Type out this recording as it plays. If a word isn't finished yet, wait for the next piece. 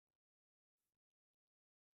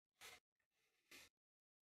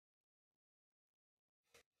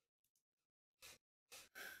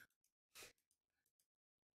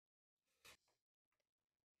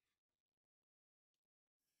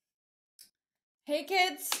Hey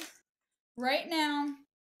kids, right now,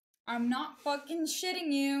 I'm not fucking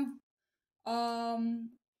shitting you.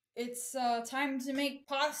 It's time to make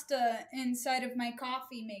pasta inside of my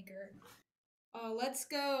coffee maker. Let's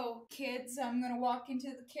go, kids. I'm gonna walk into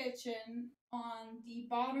the kitchen. On the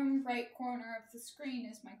bottom right corner of the screen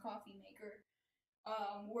is my coffee maker.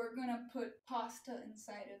 We're gonna put pasta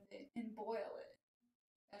inside of it and boil it.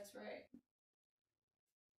 That's right.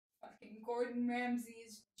 Fucking Gordon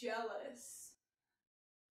Ramsay's jealous.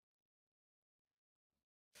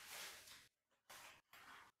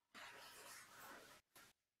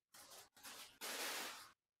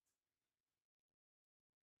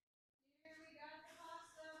 Here we got the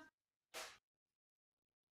pasta.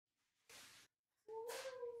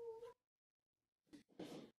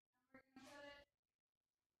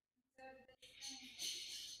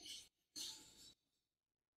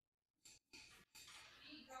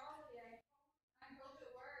 I hope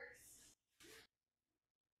it works.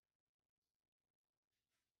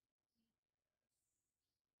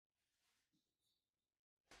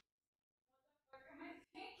 What am I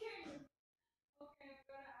thinking? Okay, I'm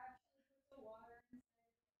gonna actually put the water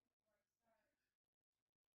inside before I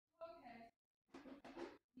start. Okay.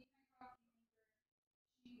 Meet my coffee maker.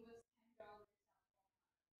 She was $10 at Walmart. And we're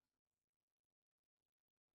gonna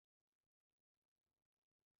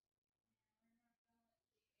fill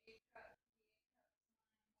it with 8 cups.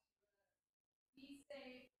 Be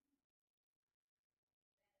safe.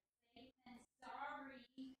 Safe and sorry. I'm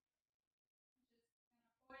just gonna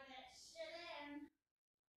pour that shit in.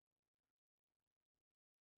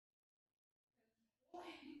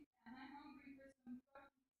 Boy, am I hungry for some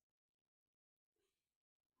fucking.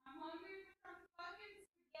 I'm hungry for some fucking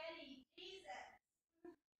spaghetti. Jesus.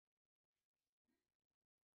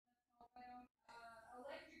 Let's hope I don't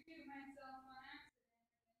electrocute myself on accident,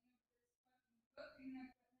 or then this fucking cooking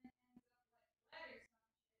equipment ends up like lead or some shit.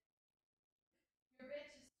 Your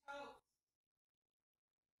bitch is toast.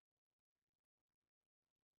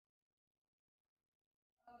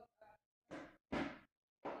 Oh god.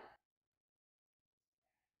 What?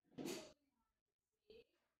 That's what we wanted to see.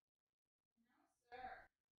 No, sir.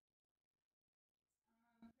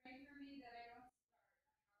 Pray for me that I don't start.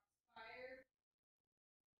 I'm fired.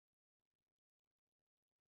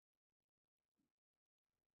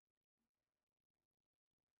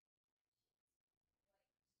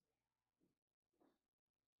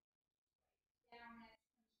 Down at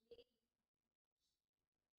 28.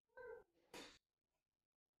 Let's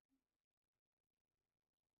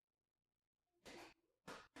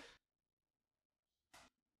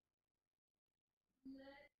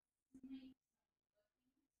make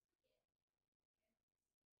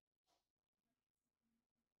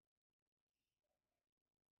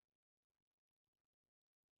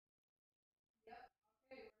Yep.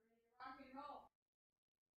 Okay, we're ready to rock and roll.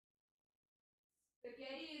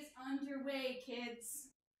 Spaghetti is underway, kids.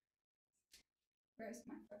 Where's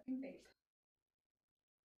my fucking vape?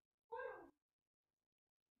 Woo!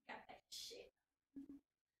 Got that shit.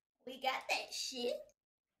 We got that shit.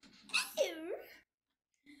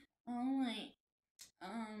 Alright.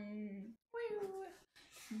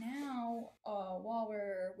 Now, while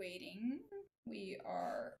we're waiting, we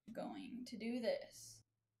are going to do this.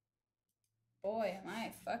 Boy, am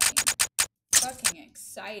I fucking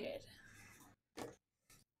excited.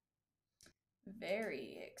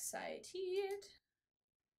 Very excited.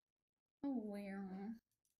 Oh, well.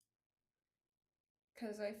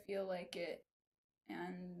 Because I feel like it.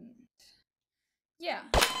 And yeah.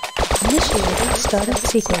 Initiated startup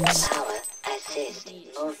sequence. Power assist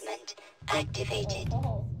movement activated.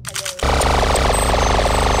 Oh,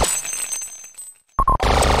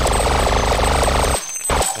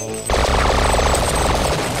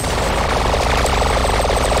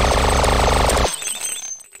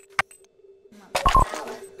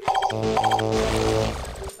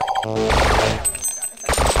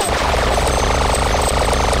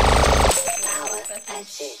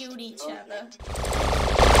 shoot each other.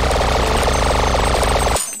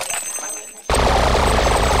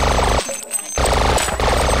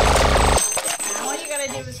 Now all you gotta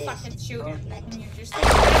do is fucking shoot him, and you're just like,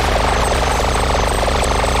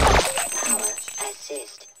 power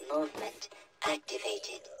assist movement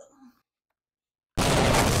activated.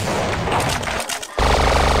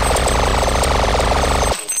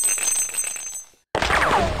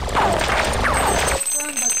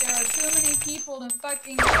 but there are too many people to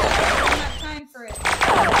fucking. I don't have time for it.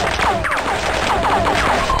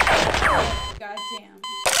 Goddamn.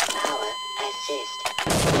 Power assist.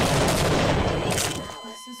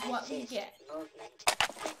 This is what we get. Movement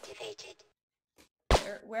activated.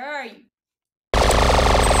 Where are you?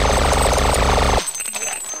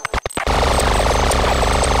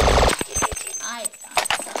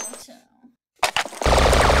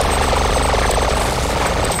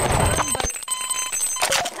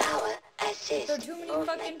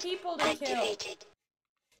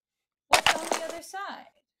 What's on the other side?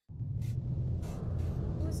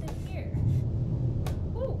 Who's in here?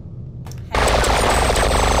 Ooh.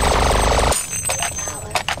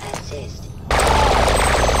 Power assist.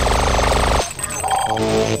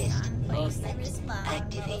 Place the respawn,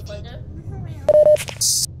 Activated. motherfucker.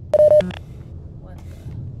 What the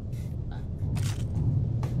fuck?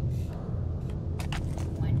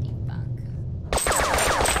 What the fuck?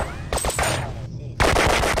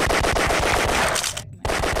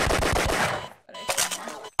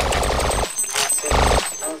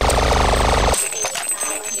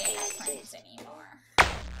 Anymore.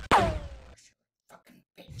 Fucking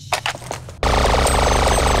bitch.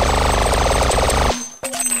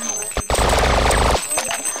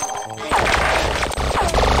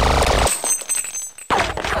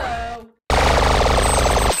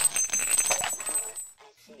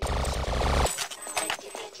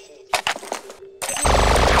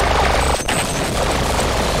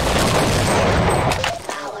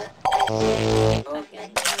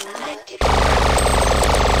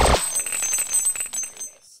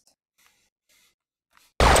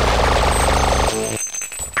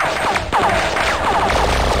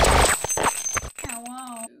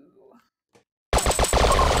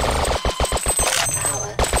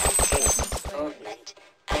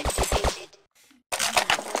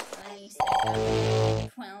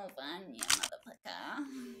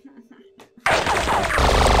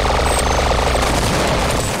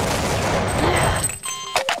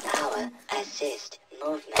 Assist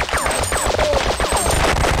movement.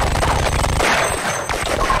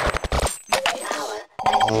 Power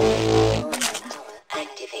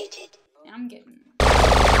activated. I'm getting.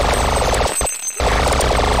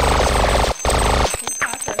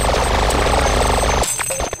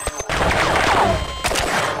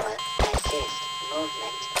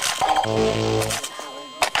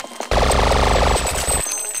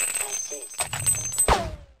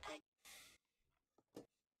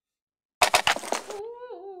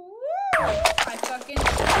 I fucking.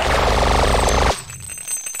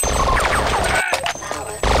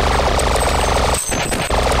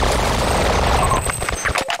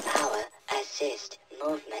 Power assist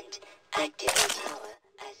movement activated. Power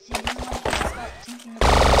assist. Start thinking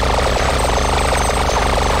about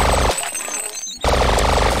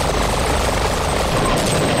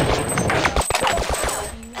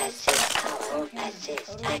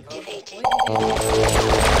Assist activated.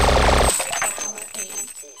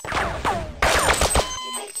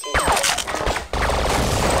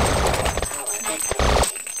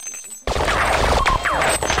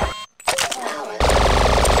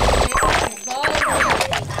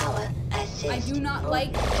 I do not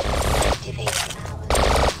like this. Activate.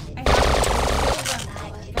 I have to kill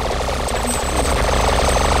them.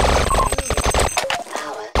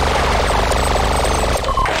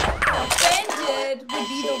 Offended would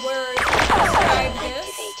be the word to describe this.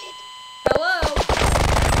 Hello?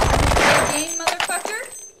 Play a game, motherfucker?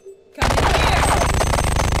 Come in here.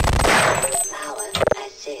 Power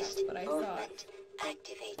assist What I movement thought.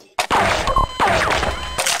 activated.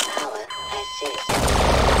 Power assist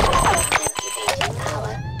activated.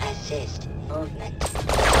 Power assist movement. I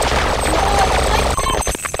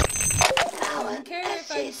Power don't care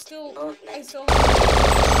if I assist still movement have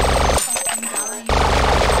fucking dying.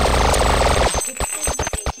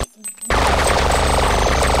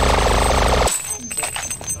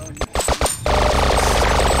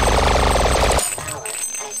 Power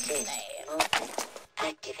assist movement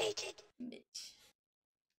activated. Bitch.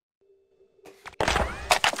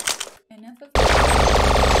 Enough of that.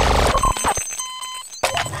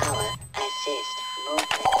 Power assist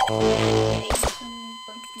movement activated. I'm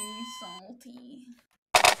fucking salty.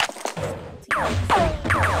 You're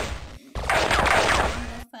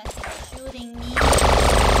fucking shooting me.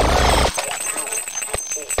 Power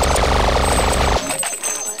assist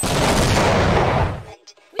movement.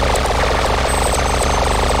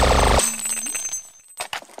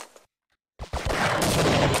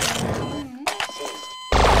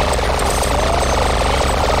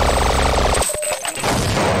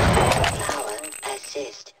 Power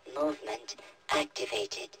assist movement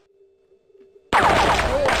activated.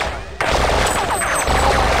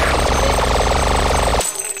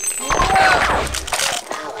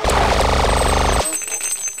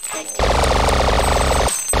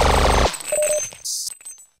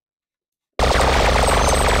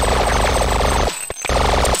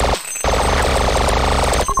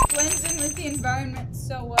 Just blends in with the environment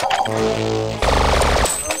so well.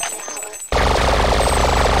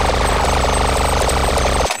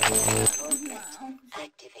 Wow.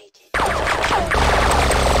 Activated.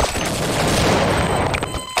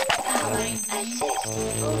 Reminds me. Assist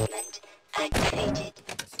movement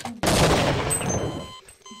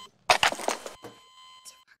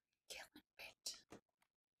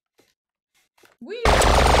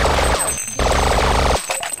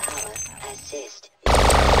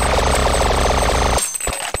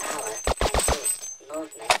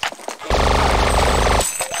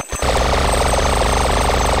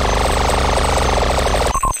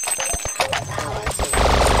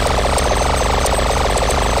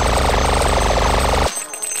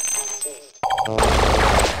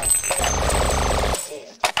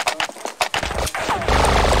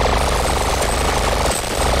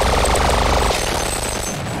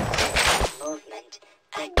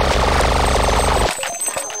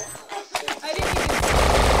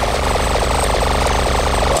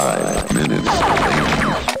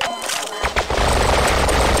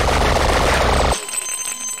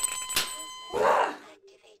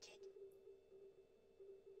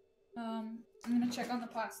check on the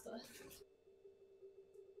pasta.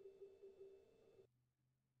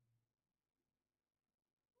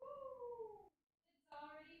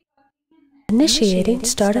 Initiating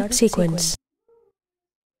startup sequence.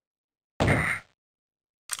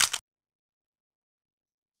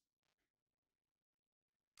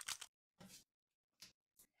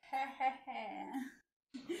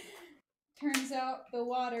 Turns out the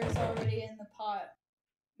water's already in the pot,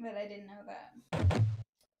 but I didn't know that.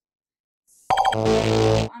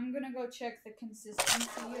 So I'm gonna go check the consistency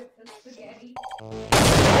of the spaghetti. Power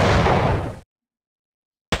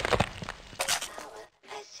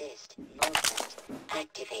assist movement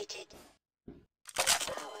activated.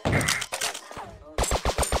 Power assist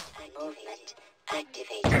movement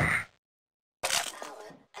activated. Power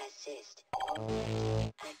assist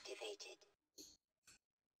movement activated.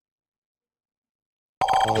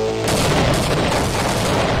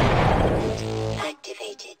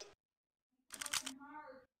 Activated.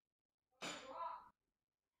 Power.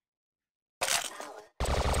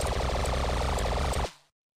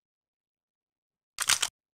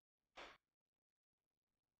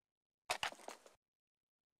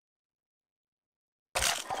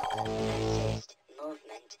 Assist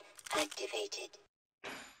movement activated.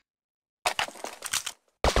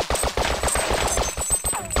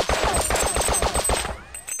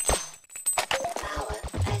 Power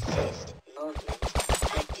assist movement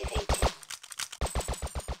activated.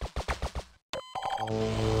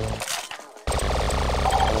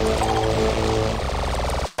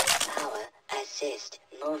 Power assist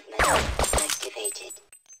movement activated.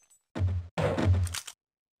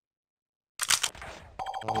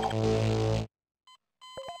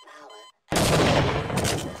 Power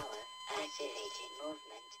activated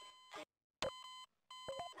movement.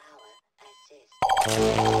 Power assist.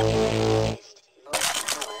 Power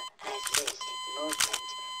assist movement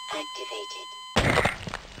activated.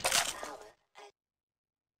 Power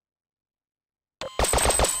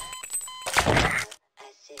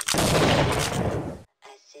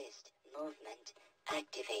assist movement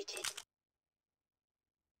activated.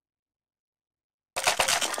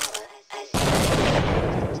 Power assist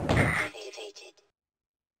activated.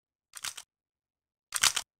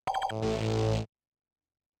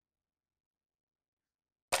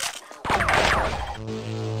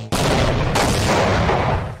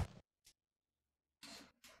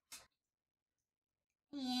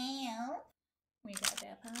 Yeah. We got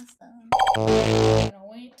that pasta. Gonna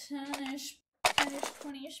wait 10-ish,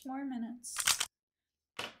 20-ish more minutes.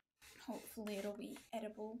 Hopefully it'll be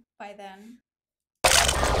edible by then.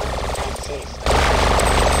 Assist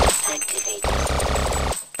activated.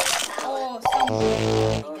 Oh,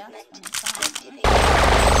 something. Movement activated.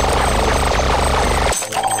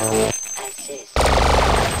 Assist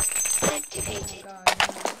activated. God,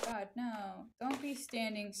 no. God, no. Don't be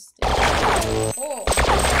standing still. Oh.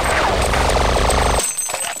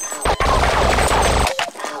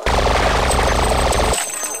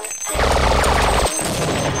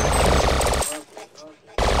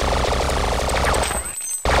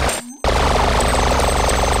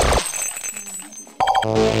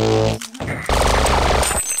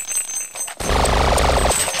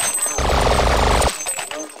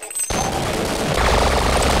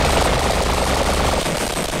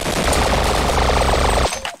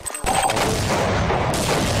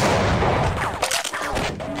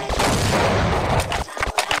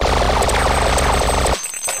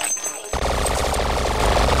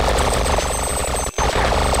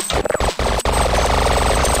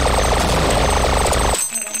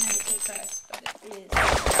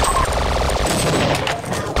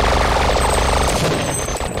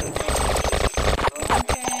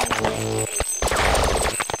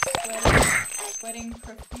 Sweating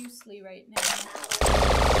profusely right now.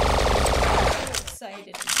 I'm so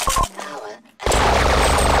excited.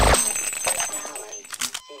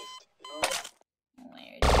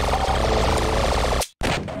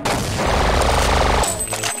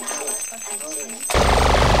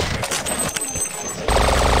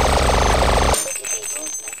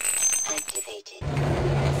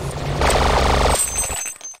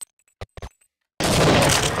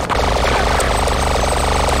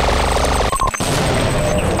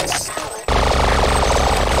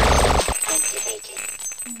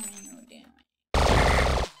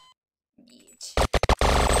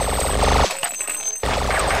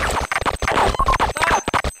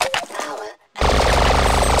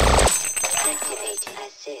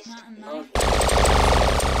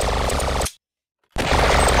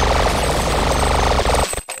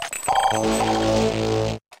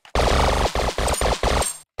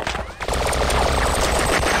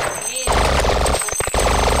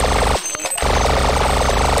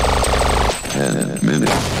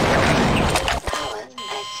 Power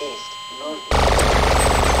assist movement.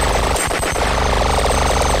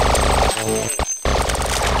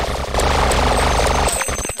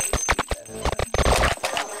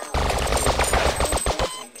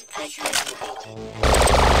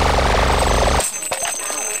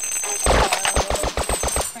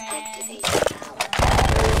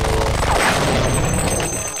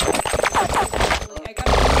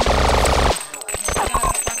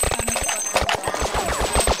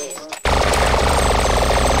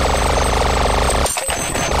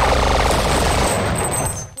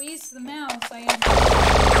 Squeeze the mouse. I am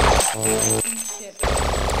shit.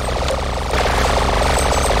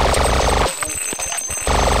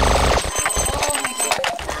 Oh my god.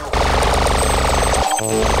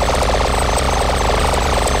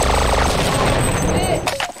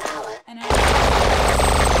 Bitch. And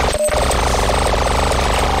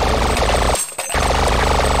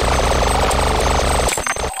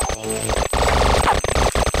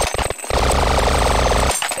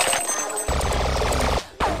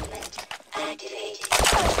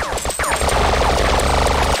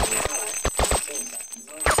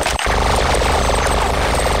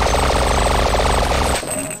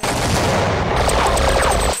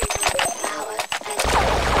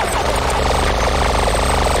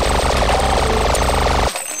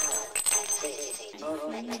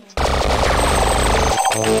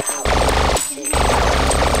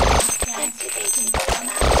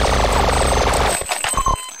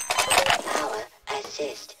Power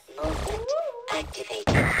assist movement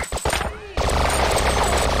activated.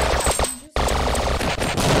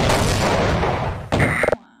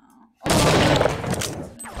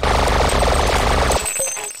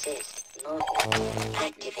 Assist movement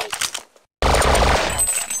activated.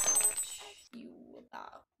 you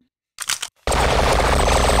about.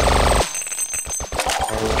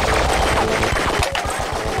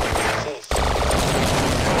 Assist.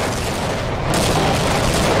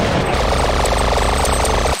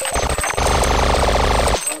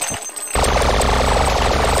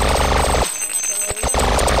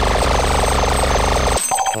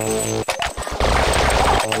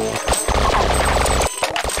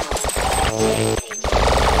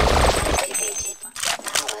 Activated.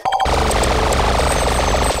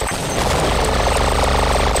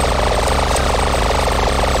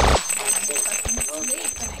 Assist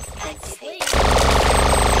movement activated.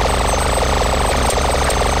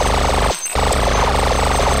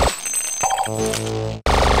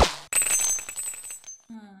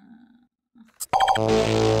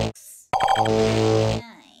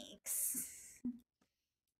 Yikes.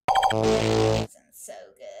 Isn't so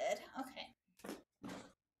good. Okay.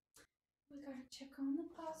 We gotta check on the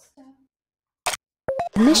pasta.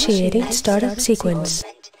 Initiating startup sequence.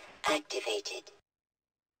 Movement activated.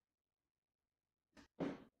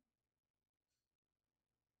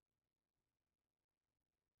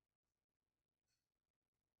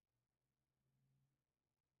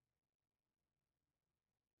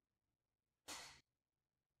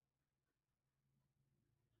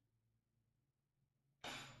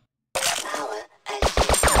 Power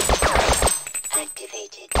assist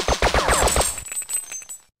activated.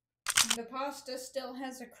 The pasta still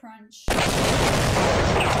has a crunch. So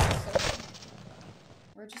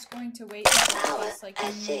we're just going to wait until it Power tastes like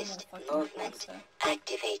normal assist fucking movement pasta.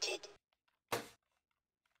 activated.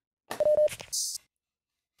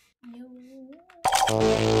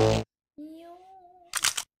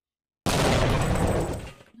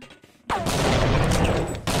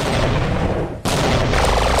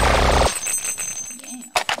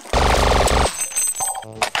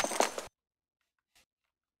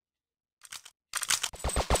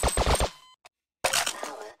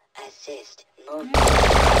 Power assist movement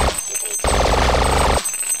activated.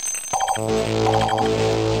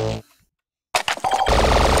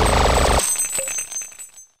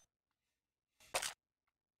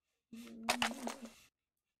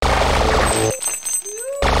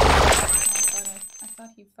 I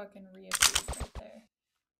thought he fucking reappeared right there.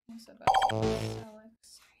 I was about to say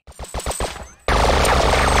Alex.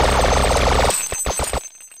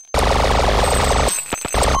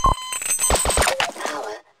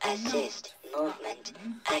 Power assist movement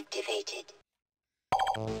activated.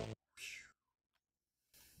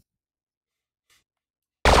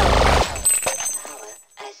 Power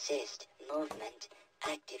assist movement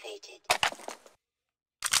activated.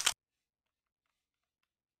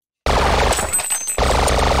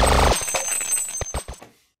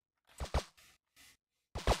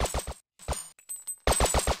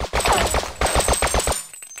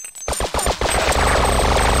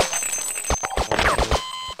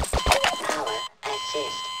 Power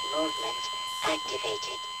assist movement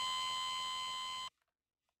activated.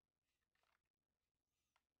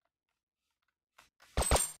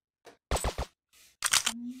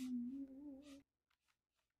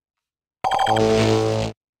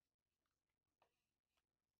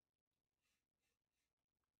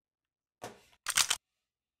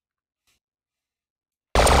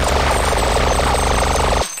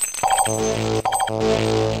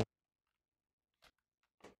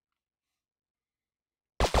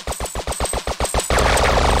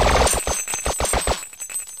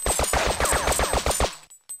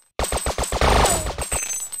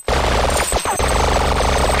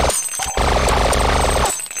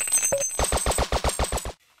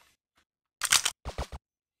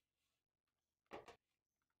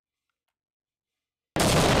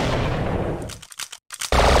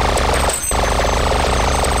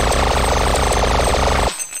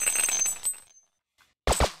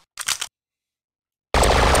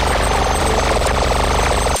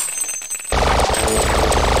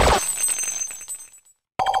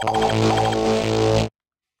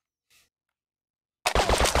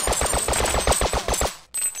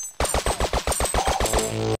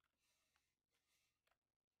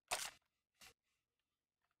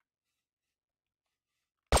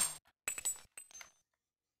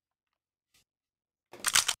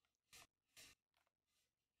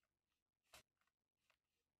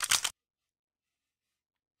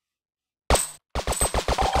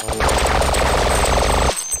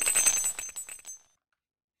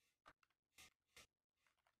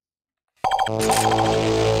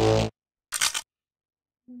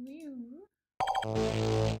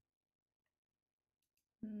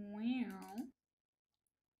 Wow.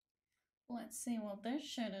 Let's see what this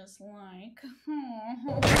shit is like.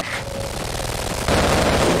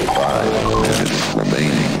 5 minutes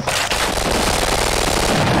remaining.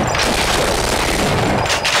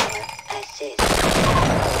 Assist.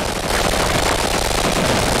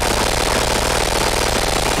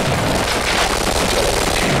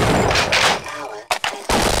 Power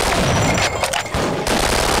activated.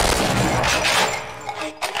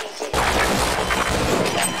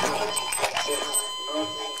 Power assist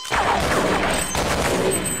movement.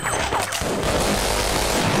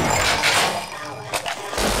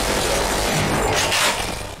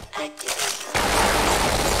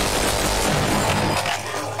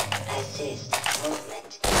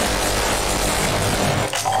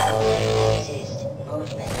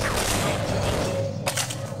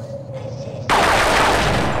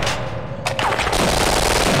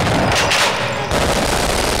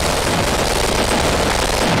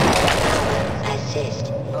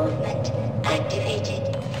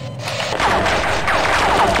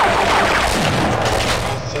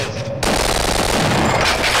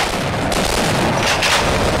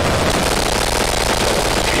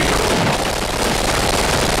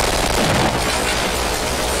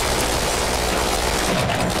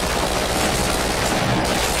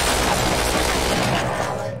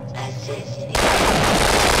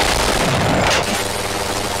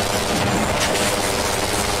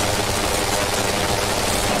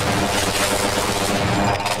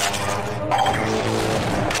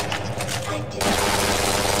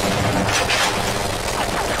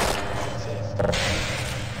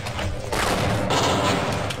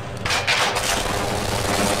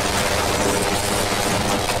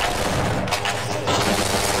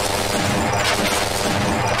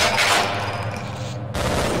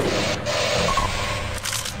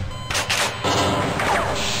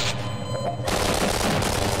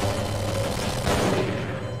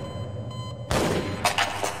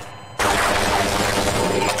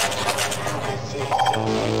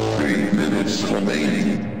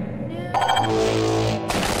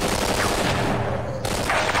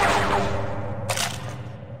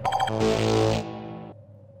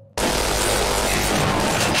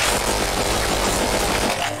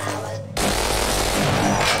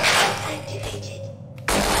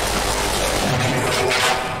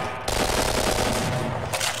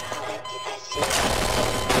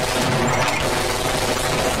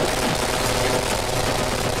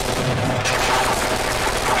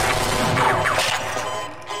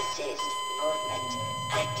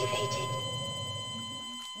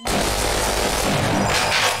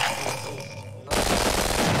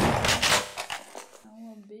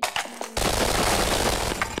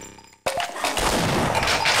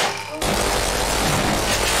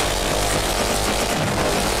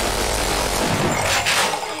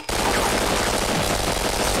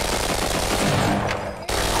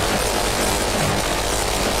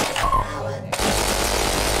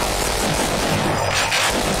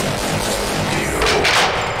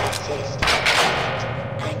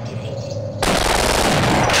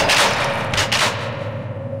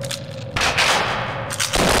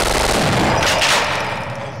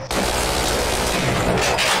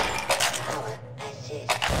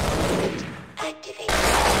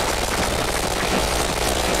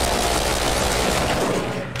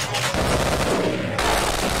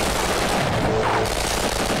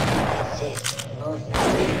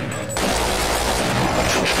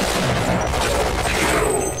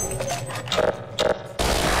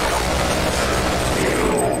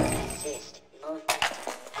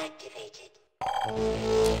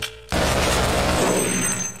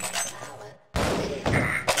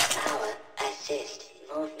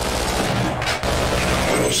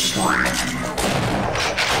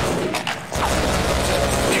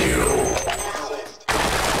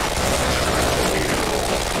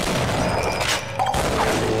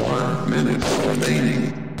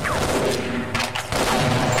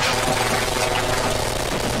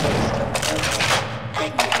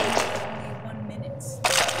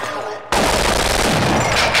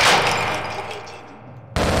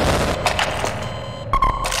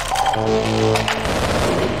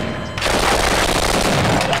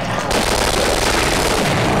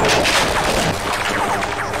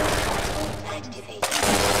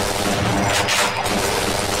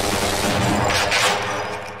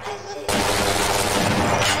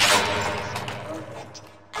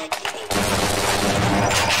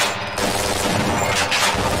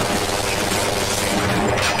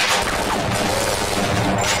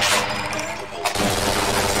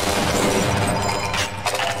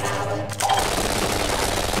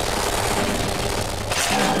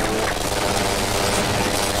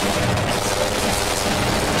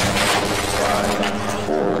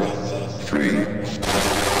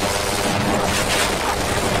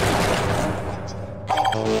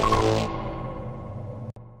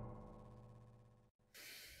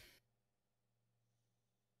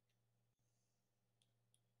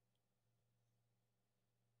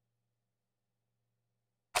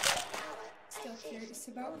 Still curious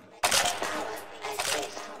about.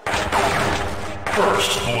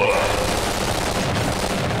 First blood.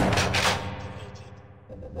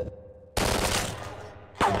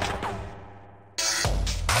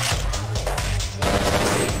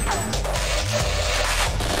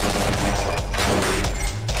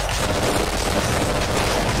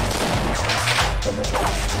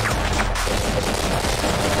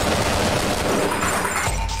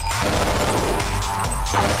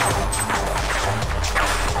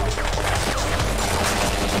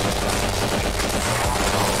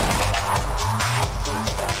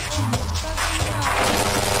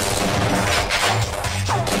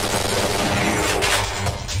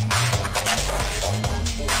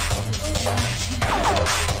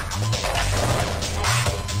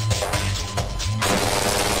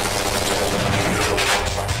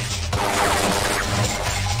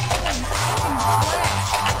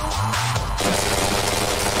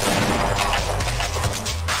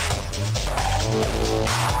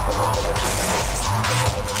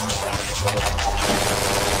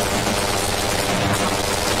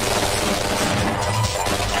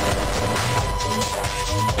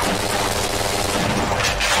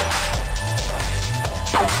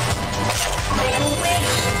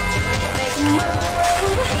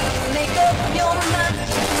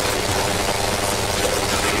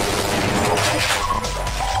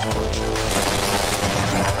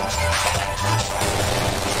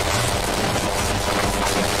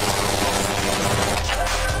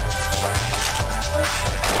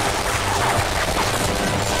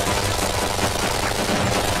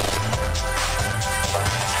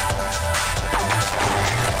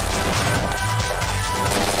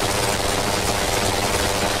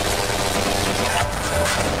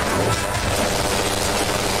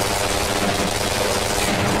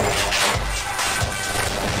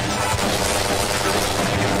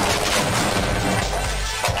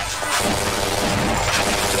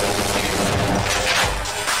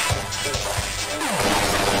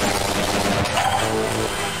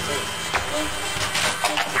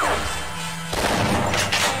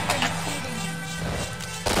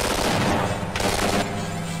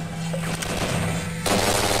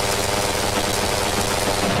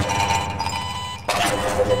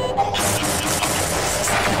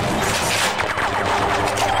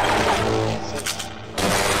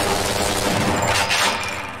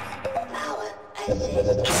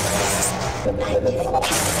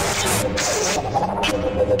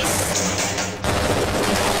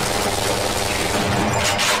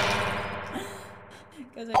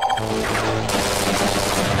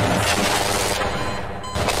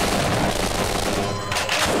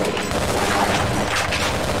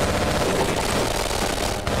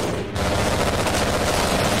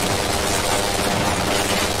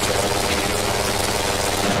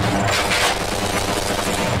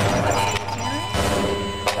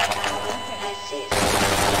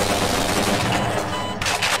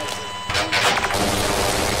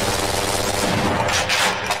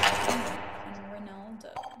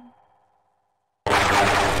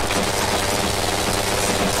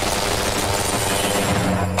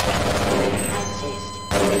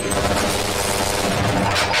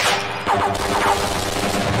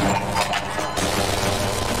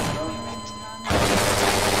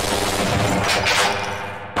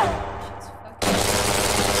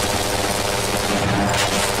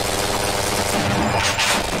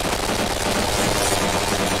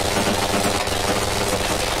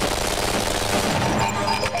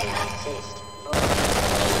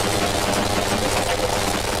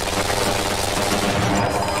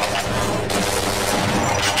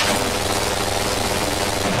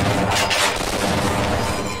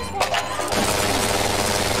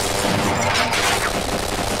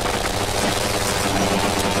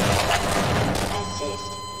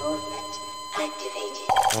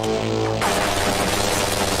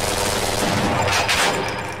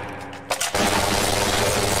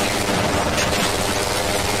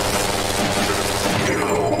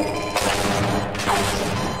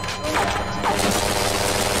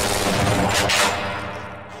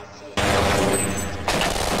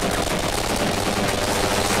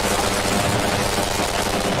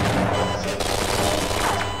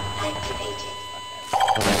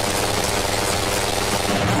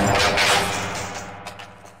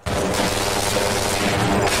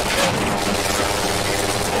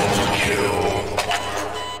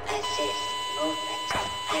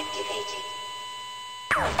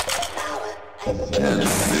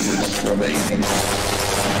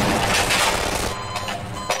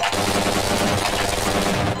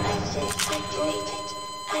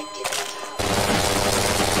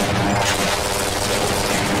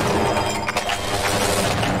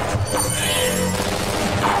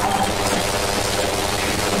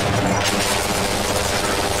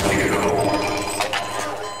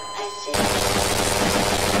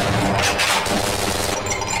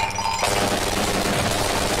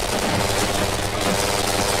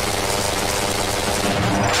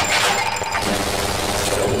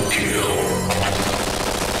 kill.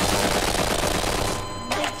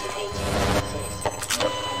 Activating assist.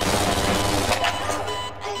 Power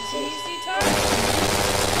assist. Easy target.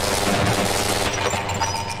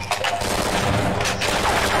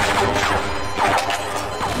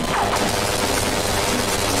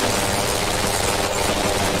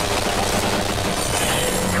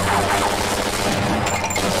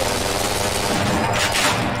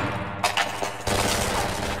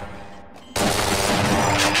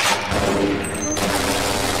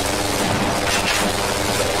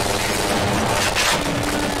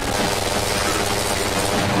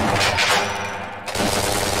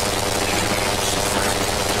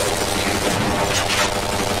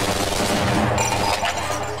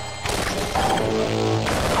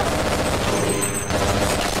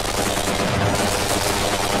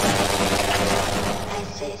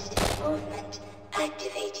 Assist. Movement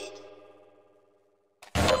activated.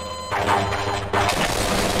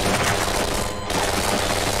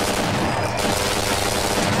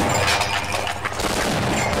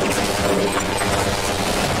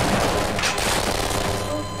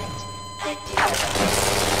 Movement activated.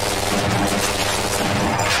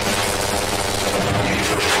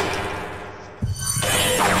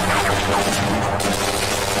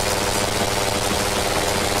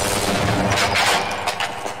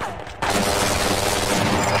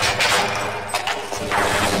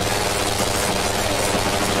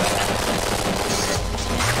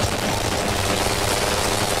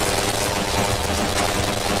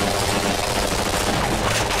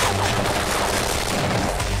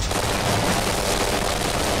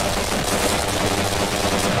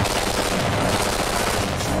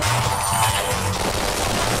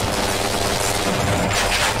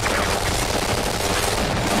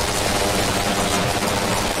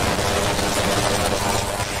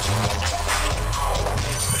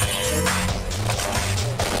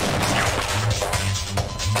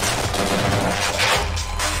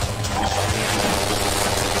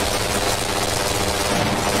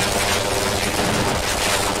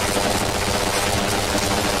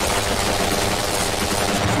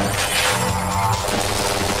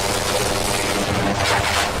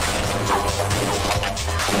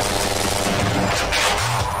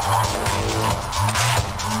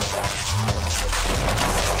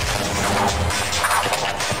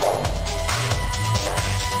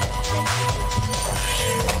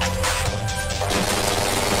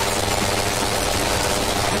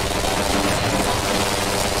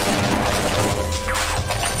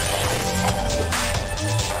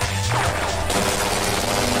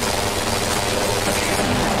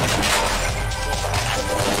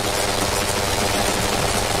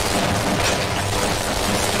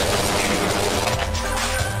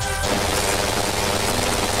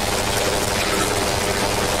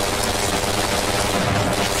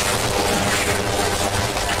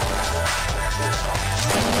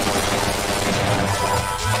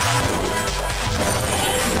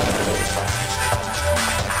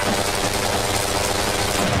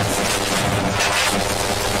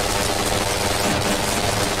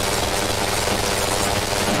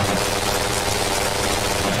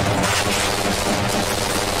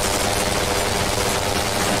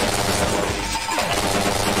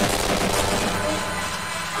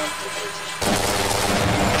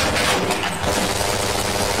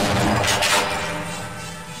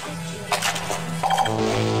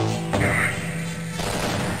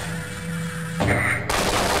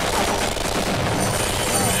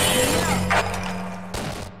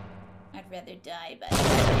 I'd rather die, but.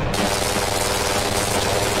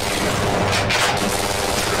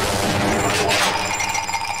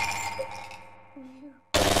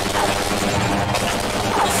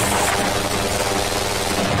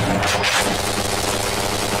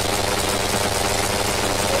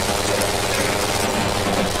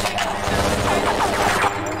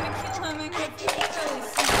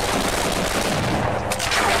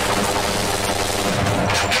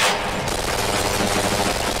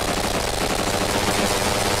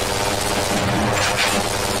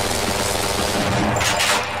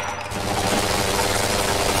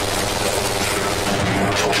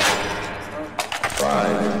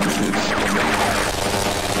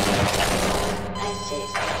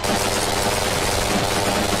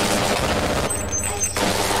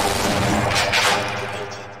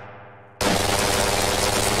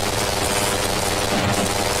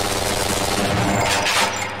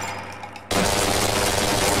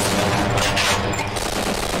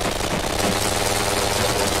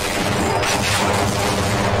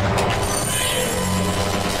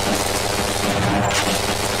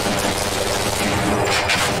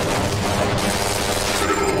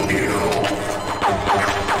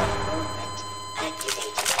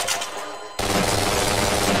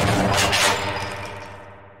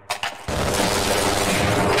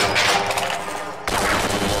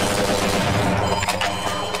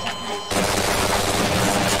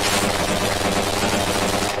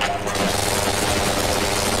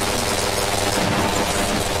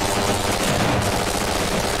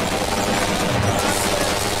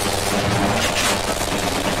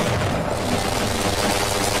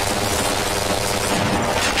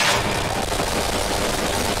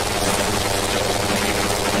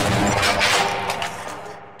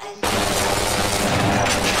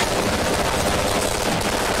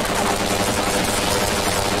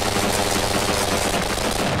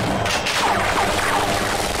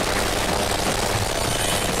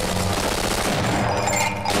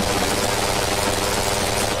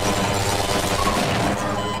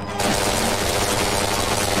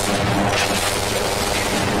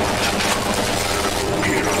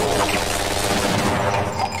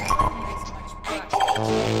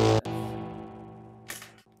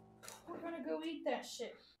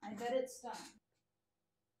 I bet it's done.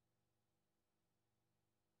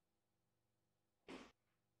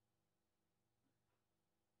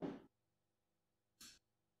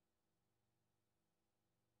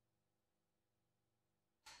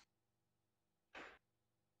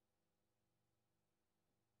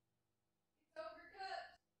 It's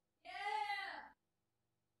overcooked. Yeah.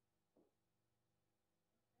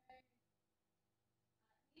 At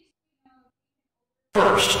least we know if we can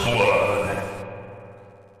overcook First blood.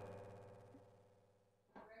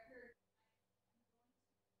 the record.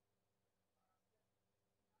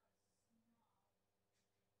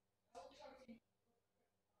 I'll fucking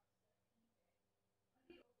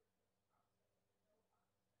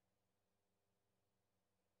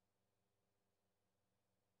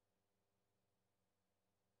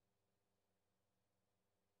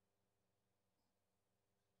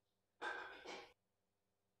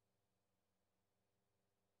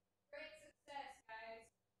great success, guys.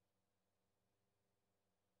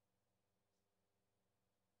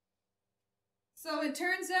 So it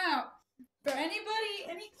turns out, for anybody,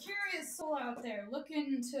 any curious soul out there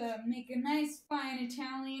looking to make a nice, fine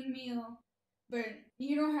Italian meal, but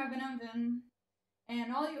you don't have an oven,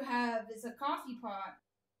 and all you have is a coffee pot,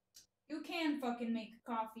 you can fucking make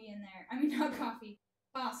coffee in there. I mean, not coffee,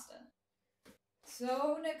 pasta.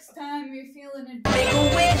 So next time you're feeling a Make a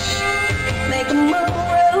wish, make a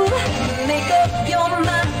move, make up your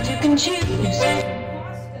mind, you can choose.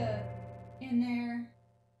 pasta in there.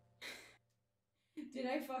 Did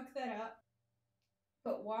I fuck that up?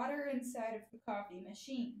 Put water inside of the coffee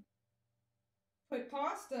machine. Put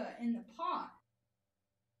pasta in the pot.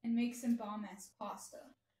 And make some bomb-ass pasta.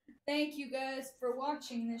 Thank you guys for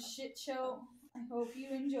watching this shit show. I hope you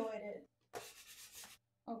enjoyed it.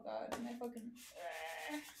 Oh god, my fucking...